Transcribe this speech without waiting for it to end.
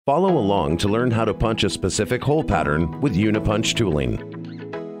Follow along to learn how to punch a specific hole pattern with UniPunch tooling.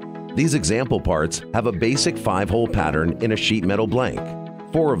 These example parts have a basic 5-hole pattern in a sheet metal blank.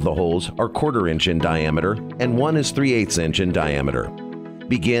 4 of the holes are 1/4 inch in diameter and 1 is 3/8 inch in diameter.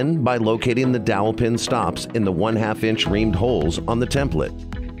 Begin by locating the dowel pin stops in the 1/2 inch reamed holes on the template.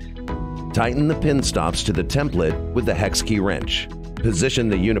 Tighten the pin stops to the template with the hex key wrench. Position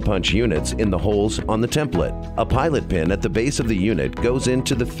the UniPunch units in the holes on the template. A pilot pin at the base of the unit goes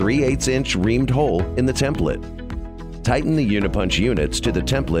into the 3/8 inch reamed hole in the template. Tighten the UniPunch units to the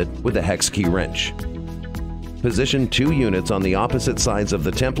template with a hex key wrench. Position 2 units on the opposite sides of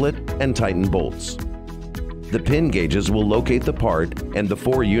the template and tighten bolts. The pin gauges will locate the part and the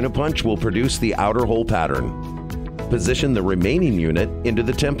 4 UniPunch will produce the outer hole pattern. Position the remaining unit into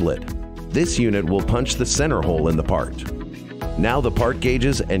the template. This unit will punch the center hole in the part. Now the part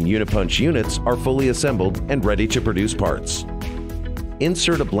gauges and UniPunch units are fully assembled and ready to produce parts.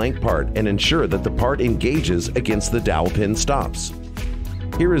 Insert a blank part and ensure that the part engages against the dowel pin stops.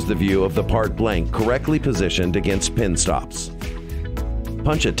 Here is the view of the part blank correctly positioned against pin stops.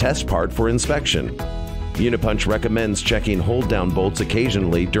 Punch a test part for inspection. UniPunch recommends checking hold-down bolts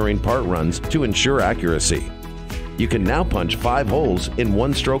occasionally during part runs to ensure accuracy. You can now punch 5 holes in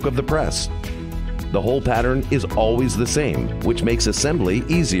one stroke of the press. The hole pattern is always the same, which makes assembly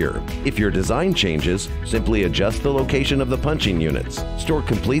easier. If your design changes, simply adjust the location of the punching units. Store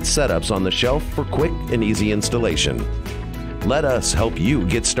complete setups on the shelf for quick and easy installation. Let us help you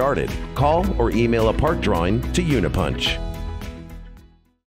get started. Call or email a part drawing to UniPunch.